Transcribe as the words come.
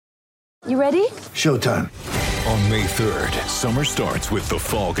You ready? Showtime. On May 3rd, summer starts with The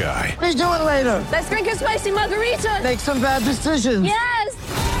Fall Guy. Let's do it later. Let's drink a spicy margarita. Make some bad decisions. Yes!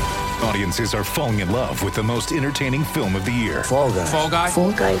 Audiences are falling in love with the most entertaining film of the year. Fall Guy. Fall Guy?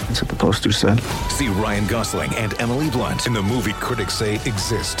 Fall Guy. That's what the poster said. See Ryan Gosling and Emily Blunt in the movie critics say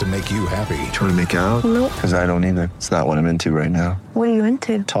exists to make you happy. Trying to make it out? Nope. Because I don't either. It's not what I'm into right now. What are you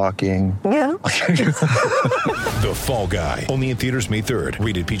into? Talking. Yeah. The Fall Guy. Only in theaters May 3rd.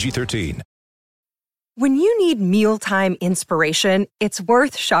 Rated PG-13. When you need mealtime inspiration, it's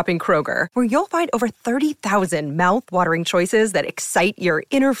worth shopping Kroger, where you'll find over 30,000 mouth-watering choices that excite your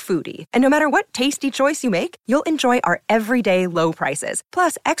inner foodie. And no matter what tasty choice you make, you'll enjoy our everyday low prices,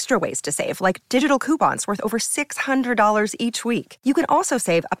 plus extra ways to save, like digital coupons worth over $600 each week. You can also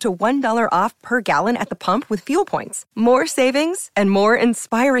save up to $1 off per gallon at the pump with fuel points. More savings and more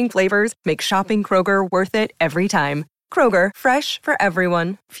inspiring flavors make shopping Kroger worth it every time. Kroger, fresh for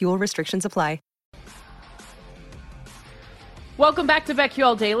everyone. Fuel restrictions apply. Welcome back to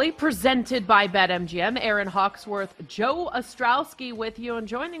BetQL Daily, presented by BetMGM. Aaron Hawksworth, Joe Ostrowski with you. And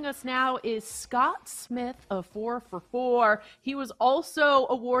joining us now is Scott Smith of 4 for 4. He was also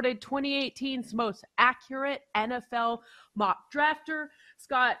awarded 2018's most accurate NFL mock drafter.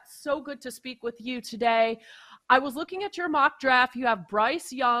 Scott, so good to speak with you today. I was looking at your mock draft. You have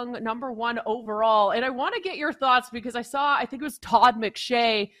Bryce Young, number 1 overall. And I want to get your thoughts because I think it was Todd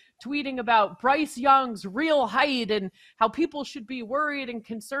McShay tweeting about Bryce Young's real height and how people should be worried and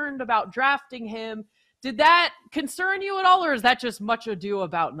concerned about drafting him. Did that concern you at all, or is that just much ado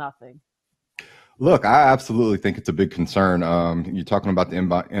about nothing? Look, I absolutely think it's a big concern. You're talking about the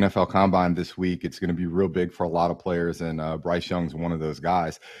NFL Combine this week. It's going to be real big for a lot of players, and Bryce Young's one of those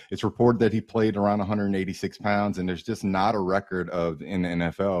guys. It's reported that he played around 186 pounds, and there's just not a record in the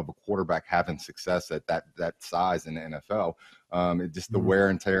NFL of a quarterback having success at that size in the NFL. Just the wear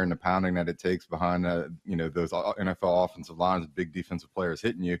and tear and the pounding that it takes behind, those NFL offensive lines, big defensive players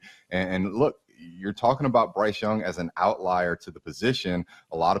hitting you. And look, you're talking about Bryce Young as an outlier to the position.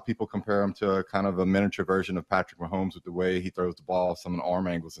 A lot of people compare him to a kind of a miniature version of Patrick Mahomes with the way he throws the ball, some of the arm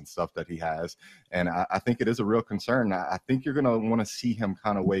angles and stuff that he has. And I think it is a real concern. I think you're going to want to see him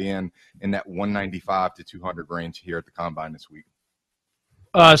kind of weigh in that 195 to 200 range here at the Combine this week.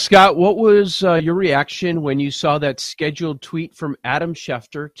 Scott, what was your reaction when you saw that scheduled tweet from Adam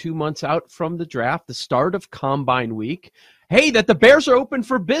Schefter 2 months out from the draft, the start of Combine week? Hey, that the Bears are open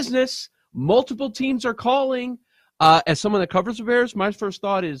for business. Multiple teams are calling. As someone that covers the Bears, my first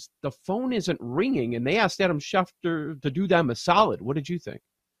thought is the phone isn't ringing, and they asked Adam Schefter to do them a solid. What did you think?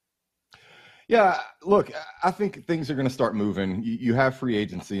 Yeah, look, I think things are going to start moving. You have free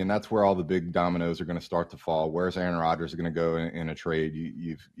agency, and that's where all the big dominoes are going to start to fall. Where's Aaron Rodgers going to go in a trade?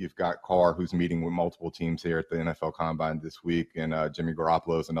 You've got Carr, who's meeting with multiple teams here at the NFL Combine this week, and Jimmy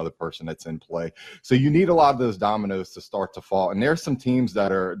Garoppolo is another person that's in play. So you need a lot of those dominoes to start to fall. And there's some teams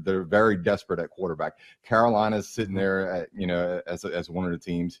they're very desperate at quarterback. Carolina's sitting there as one of the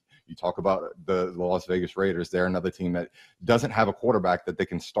teams. You talk about the Las Vegas Raiders. They're another team that doesn't have a quarterback that they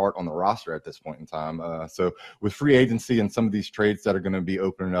can start on the roster at this point in time. So with free agency and some of these trades that are going to be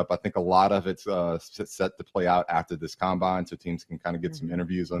opening up, I think a lot of it's set to play out after this Combine, so teams can kind of get some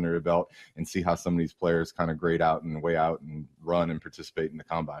interviews under their belt and see how some of these players kind of grade out and weigh out and run and participate in the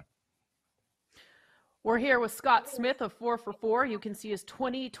Combine. We're here with Scott Smith of 4 for 4. You can see his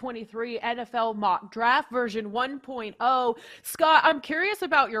 2023 NFL mock draft version 1.0. Scott, I'm curious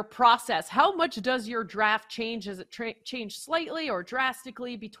about your process. How much does your draft change? Does it change slightly or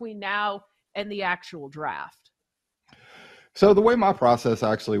drastically between now and the actual draft? So the way my process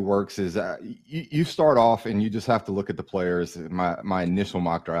actually works is you start off and you just have to look at the players. My initial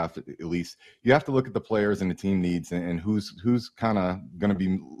mock draft, at least, you have to look at the players and the team needs and who's kind of going to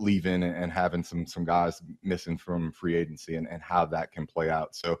be leaving and having some guys missing from free agency and how that can play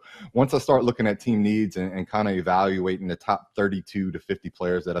out. So once I start looking at team needs and kind of evaluating the top 32 to 50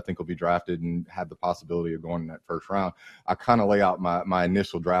 players that I think will be drafted and have the possibility of going in that first round, I kind of lay out my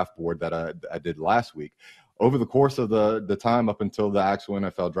initial draft board that I did last week. Over the course of the time up until the actual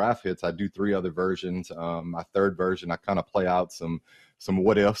NFL draft hits, I do 3 other versions. My third version, I kind of play out some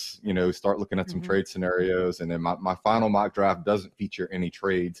what ifs, start looking at some trade scenarios. And then my final mock draft doesn't feature any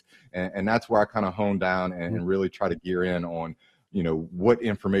trades. And that's where I kind of hone down and really try to gear in on, what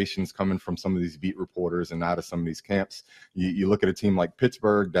information is coming from some of these beat reporters and out of some of these camps. You look at a team like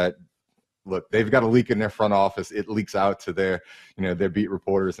Pittsburgh that, look, they've got a leak in their front office. It leaks out to their beat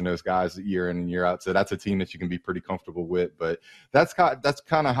reporters and those guys year in and year out. So that's a team that you can be pretty comfortable with. But that's kind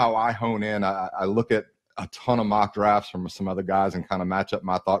of how I hone in. I look at a ton of mock drafts from some other guys and kind of match up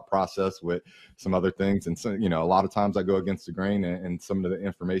my thought process with some other things. And so, a lot of times I go against the grain and some of the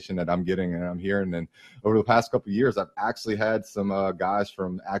information that I'm getting and I'm hearing. And over the past couple of years, I've actually had some guys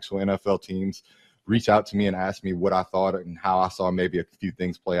from actual NFL teams reach out to me and ask me what I thought and how I saw maybe a few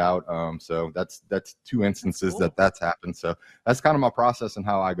things play out. So that's two instances that's happened. So that's kind of my process and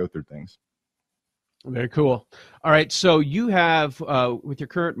how I go through things. Very cool. All right. So you have, with your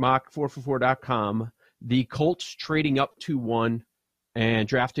current mock, 4for4.com, the Colts trading up to 1 and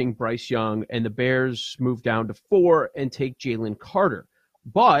drafting Bryce Young, and the Bears move down to 4 and take Jalen Carter.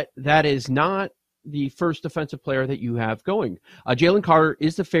 But that is not the first defensive player that you have going. Jalen Carter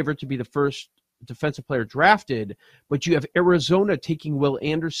is the favorite to be the first defensive player drafted, but you have Arizona taking Will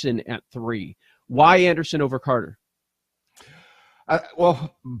Anderson at 3. Why Anderson over Carter?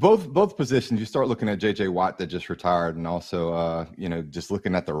 Well, both positions, you start looking at J.J. Watt that just retired, and also, just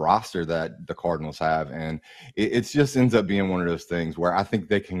looking at the roster that the Cardinals have, and it just ends up being one of those things where I think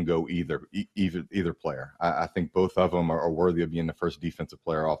they can go either player. I think both of them are worthy of being the first defensive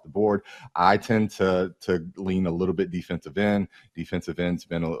player off the board. I tend to lean a little bit defensive end. Defensive end's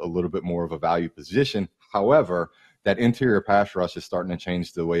been a little bit more of a value position. However, that interior pass rush is starting to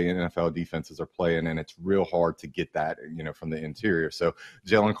change the way NFL defenses are playing, and it's real hard to get that, from the interior. So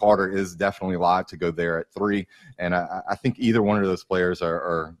Jalen Carter is definitely live to go there at 3, and I think either one of those players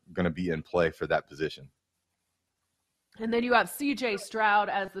are going to be in play for that position. And then you have C.J. Stroud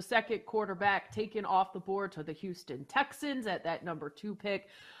as the second quarterback taken off the board to the Houston Texans at that number 2 pick.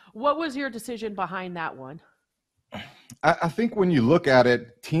 What was your decision behind that one? I think when you look at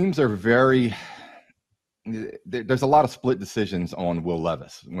it, teams are there's a lot of split decisions on Will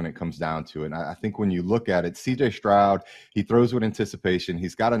Levis when it comes down to it. And I think when you look at it, CJ Stroud, he throws with anticipation.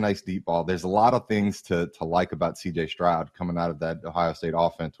 He's got a nice deep ball. There's a lot of things to like about CJ Stroud coming out of that Ohio State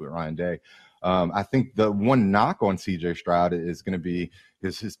offense with Ryan Day. I think the one knock on CJ Stroud is going to be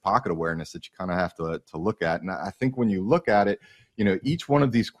his pocket awareness that you kind of have to look at. And I think when you look at it, each one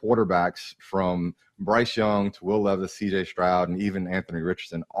of these quarterbacks from Bryce Young to Will Levis, CJ Stroud, and even Anthony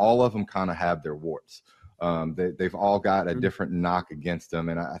Richardson, all of them kind of have their warts. They've all got a different knock against them.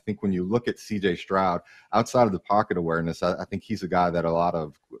 And I think when you look at CJ Stroud, outside of the pocket awareness, I think he's a guy that a lot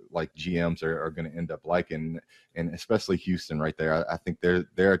of GMs are going to end up liking, and especially Houston right there. I think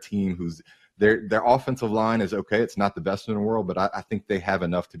they're a team who's their offensive line is okay. It's not the best in the world, but I think they have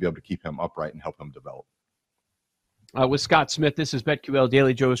enough to be able to keep him upright and help him develop. With Scott Smith, this is BetQL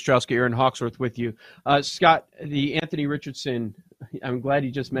Daily. Joe Ostrowski, Aaron Hawksworth with you. Scott, the Anthony Richardson, I'm glad you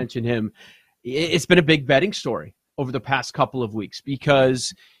just mentioned him. It's been a big betting story over the past couple of weeks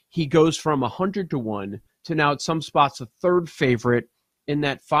because he goes from 100-1 to now at some spots a third favorite in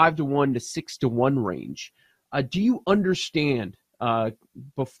that 5-1 to 6-1 range. Do you understand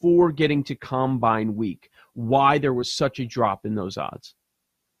before getting to Combine Week why there was such a drop in those odds?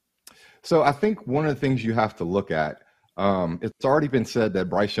 So I think one of the things you have to look at, it's already been said that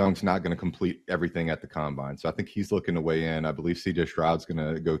Bryce Young's not going to complete everything at the Combine. So I think he's looking to weigh in. I believe CJ Stroud's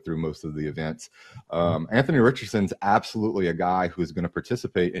going to go through most of the events. Anthony Richardson's absolutely a guy who's going to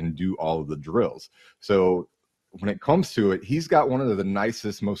participate and do all of the drills. So when it comes to it, he's got one of the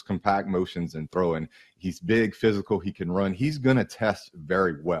nicest, most compact motions in throwing. He's big, physical, he can run. He's going to test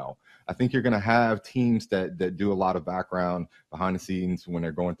very well. I think you're going to have teams that do a lot of background behind the scenes when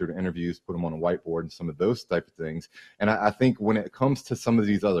they're going through the interviews, put them on a whiteboard and some of those type of things. And I think when it comes to some of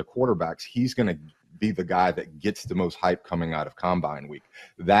these other quarterbacks, he's going to be the guy that gets the most hype coming out of Combine Week.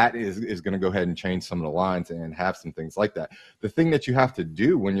 That is going to go ahead and change some of the lines and have some things like that. The thing that you have to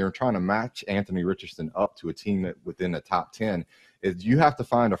do when you're trying to match Anthony Richardson up to a team that within the top 10 is you have to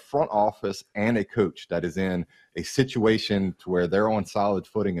find a front office and a coach that is in a situation to where they're on solid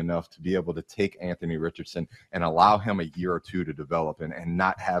footing enough to be able to take Anthony Richardson and allow him a year or two to develop and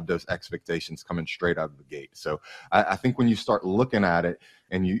not have those expectations coming straight out of the gate. So I think when you start looking at it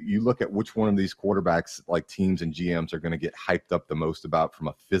and you look at which one of these quarterbacks like teams and GMs are going to get hyped up the most about from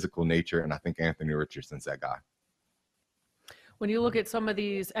a physical nature, and I think Anthony Richardson's that guy. When you look at some of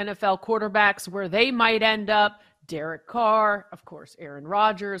these NFL quarterbacks where they might end up, Derek Carr, of course, Aaron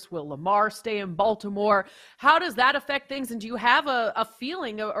Rodgers, will Lamar stay in Baltimore? How does that affect things? And do you have a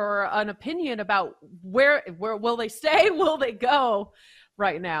feeling or an opinion about where will they stay? Will they go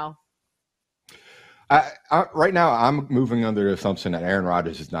right now? Right now, I'm moving under the assumption that Aaron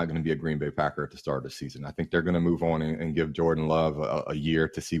Rodgers is not going to be a Green Bay Packer at the start of the season. I think they're going to move on and give Jordan Love a year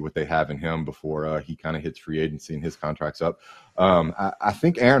to see what they have in him before he kind of hits free agency and his contract's up. I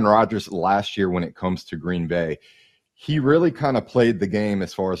think Aaron Rodgers last year, when it comes to Green Bay, he really kind of played the game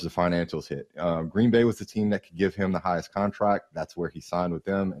as far as the financials hit. Green Bay was the team that could give him the highest contract. That's where he signed with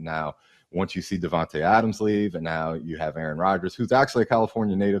them. And now once you see Devontae Adams leave, and now you have Aaron Rodgers, who's actually a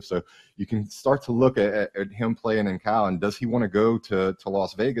California native, so you can start to look at him playing in Cal, and does he want to go to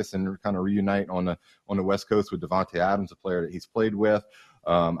Las Vegas and kind of reunite on the West Coast with Devontae Adams, a player that he's played with?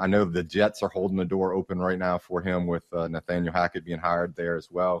 I know the Jets are holding the door open right now for him with Nathaniel Hackett being hired there as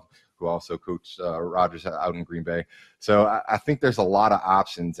well, who also coached Rodgers out in Green Bay. So I think there's a lot of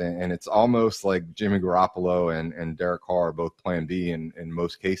options, and it's almost like Jimmy Garoppolo and Derek Carr are both plan B in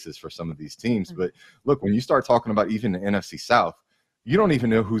most cases for some of these teams. But look, when you start talking about even the NFC South, you don't even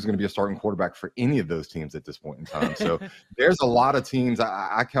know who's going to be a starting quarterback for any of those teams at this point in time. So there's a lot of teams.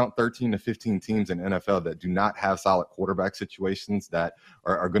 I count 13 to 15 teams in NFL that do not have solid quarterback situations that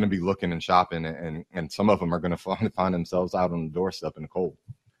are going to be looking and shopping, and some of them are going to find themselves out on the doorstep in the cold.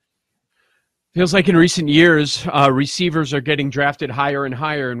 Feels like in recent years, receivers are getting drafted higher and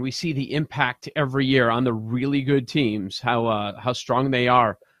higher, and we see the impact every year on the really good teams, how strong they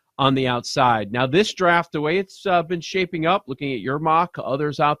are on the outside. Now, this draft, the way it's been shaping up, looking at your mock,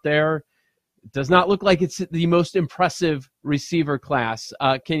 others out there, does not look like it's the most impressive receiver class.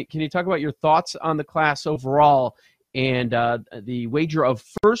 Can you talk about your thoughts on the class overall and the wager of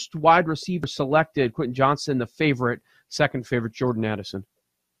first wide receiver selected, Quentin Johnston, the favorite, second favorite, Jordan Addison?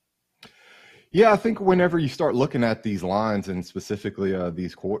 Yeah, I think whenever you start looking at these lines, and specifically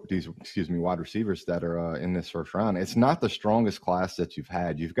these wide receivers that are in this first round, it's not the strongest class that you've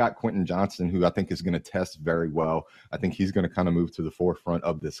had. You've got Quentin Johnston, who I think is going to test very well. I think he's going to kind of move to the forefront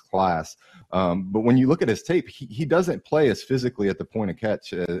of this class. But when you look at his tape, he doesn't play as physically at the point of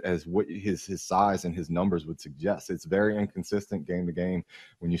catch as what his size and his numbers would suggest. It's very inconsistent game to game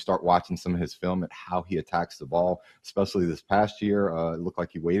when you start watching some of his film at how he attacks the ball, especially this past year. It looked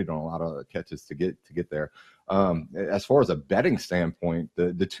like he waited on a lot of catches to get there. As far as a betting standpoint,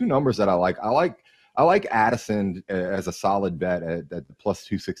 the two numbers that I like Addison as a solid bet at the plus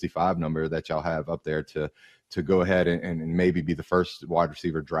 265 number that y'all have up there to go ahead and maybe be the first wide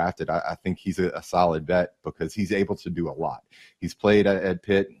receiver drafted. I think he's a solid bet because he's able to do a lot. He's played at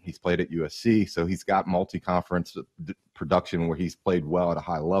Pitt, he's played at USC, so he's got multi-conference production where he's played well at a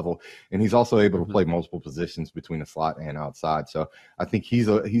high level, and he's also able to play multiple positions between the slot and outside. So I think he's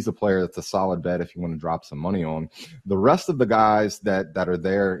a player that's a solid bet if you want to drop some money on. The rest of the guys that are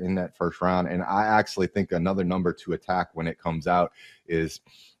there in that first round, and I actually think another number to attack when it comes out is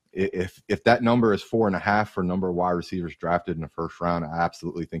if that number is 4.5 for number of wide receivers drafted in the first round, I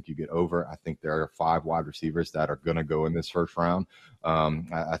absolutely think you get over. I think there are 5 wide receivers that are going to go in this first round.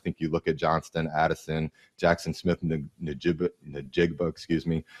 I think you look at Johnston, Addison, Jackson Smith, Najigba,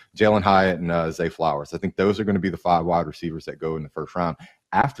 Jalen Hyatt, and Zay Flowers. I think those are going to be the 5 wide receivers that go in the first round.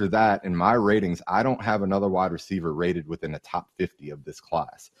 After that, in my ratings, I don't have another wide receiver rated within the top 50 of this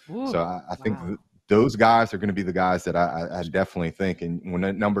class. Ooh, so I think those guys are going to be the guys that I definitely think. And when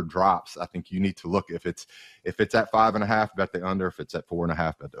that number drops, I think you need to look if it's at 5.5, bet the under. If it's at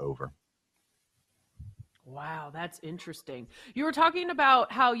 4.5, bet the over. Wow, that's interesting. You were talking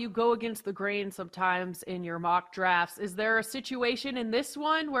about how you go against the grain sometimes in your mock drafts. Is there a situation in this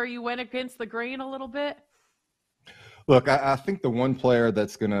one where you went against the grain a little bit? Look, I think the one player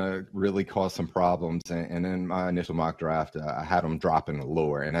that's going to really cause some problems, and in my initial mock draft, I had him dropping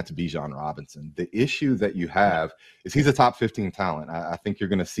lower, and that's Bijan Robinson. The issue that you have is he's a top 15 talent. I think you're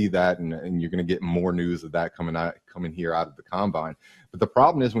going to see that, and you're going to get more news of that coming here out of the combine. But the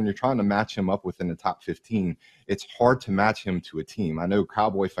problem is when you're trying to match him up within the top 15, it's hard to match him to a team. I know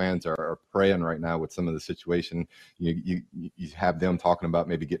Cowboy fans are praying right now with some of the situation. You have them talking about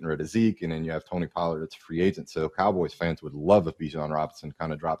maybe getting rid of Zeke, and then you have Tony Pollard that's a free agent. So Cowboys fans would love if Bijan Robinson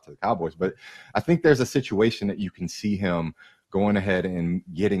kind of dropped to the Cowboys. But I think there's a situation that you can see him going ahead and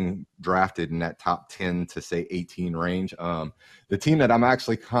getting drafted in that top 10 to say 18 range. The team that I'm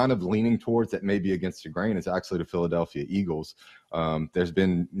actually kind of leaning towards that may be against the grain is actually the Philadelphia Eagles. There's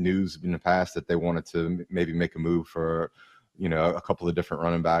been news in the past that they wanted to maybe make a move for, a couple of different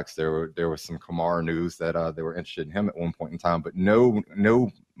running backs. There was some Kamara news that they were interested in him at one point in time, but no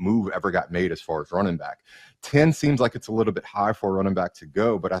move ever got made as far as running back. 10 seems like it's a little bit high for a running back to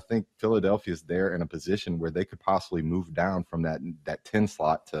go, but I think Philadelphia is there in a position where they could possibly move down from that 10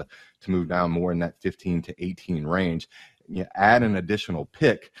 slot to move down more in that 15 to 18 range. You add an additional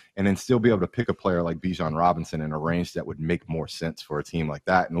pick and then still be able to pick a player like Bijan Robinson in a range that would make more sense for a team like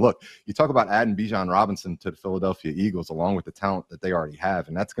that. And look, you talk about adding Bijan Robinson to the Philadelphia Eagles along with the talent that they already have,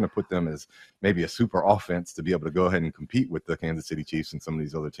 and that's going to put them as maybe a super offense to be able to go ahead and compete with the Kansas City Chiefs and some of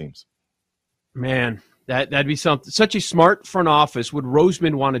these other teams. Man, that'd be something. Such a smart front office. Would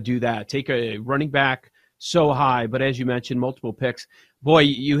Roseman want to do that? Take a running back so high, but as you mentioned, multiple picks. Boy,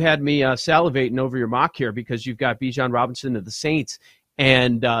 you had me salivating over your mock here because you've got Bijan Robinson of the Saints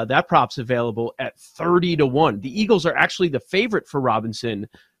and that prop's available at 30-1. The Eagles are actually the favorite for Robinson,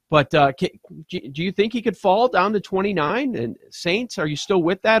 but do you think he could fall down to 29? And Saints, are you still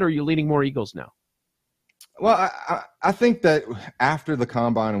with that, or are you leaning more Eagles now? Well, I think that after the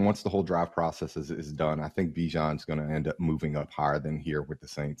combine and once the whole draft process is done, I think Bijan's going to end up moving up higher than here with the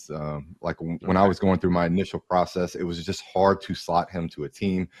Saints. When I was going through my initial process, it was just hard to slot him to a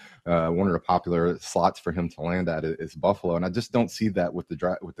team. One of the popular slots for him to land at is Buffalo, and I just don't see that with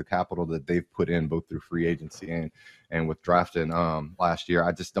the capital that they've put in both through free agency and with drafting last year.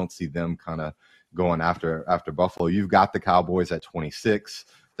 I just don't see them kind of going after Buffalo. You've got the Cowboys at 26.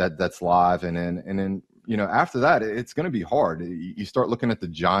 That's live, and then. After that, it's going to be hard. You start looking at the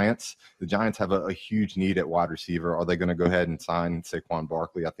Giants. The Giants have a huge need at wide receiver. Are they going to go ahead and sign Saquon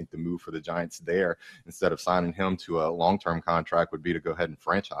Barkley? I think the move for the Giants there, instead of signing him to a long-term contract, would be to go ahead and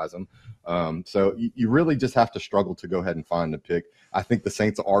franchise him. So you really just have to struggle to go ahead and find the pick. I think the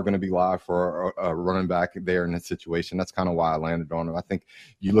Saints are going to be live for a running back there in that situation. That's kind of why I landed on him. I think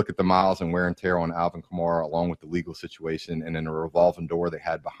you look at the miles and wear and tear on Alvin Kamara, along with the legal situation and then a revolving door they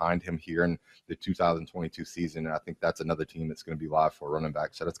had behind him here in the 2022 season. And I think that's another team that's going to be live for a running back.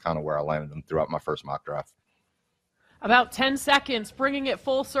 So that's kind of where I landed them throughout my first mock draft. About 10 seconds, bringing it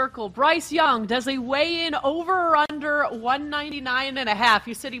full circle. Bryce Young, does he weigh in over or under 199.5?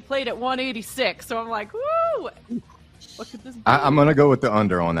 You said he played at 186, so I'm like, woo! What could this be? I'm going to go with the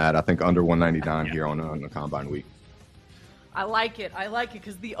under on that. I think under 199 here on the combine week. I like it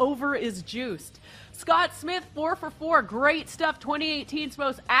because the over is juiced. Scott Smith, 4 for 4. Great stuff. 2018's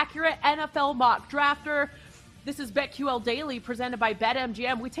most accurate NFL mock drafter. This is BetQL Daily presented by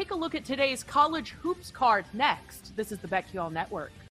BetMGM. We take a look at today's college hoops card next. This is the BetQL Network.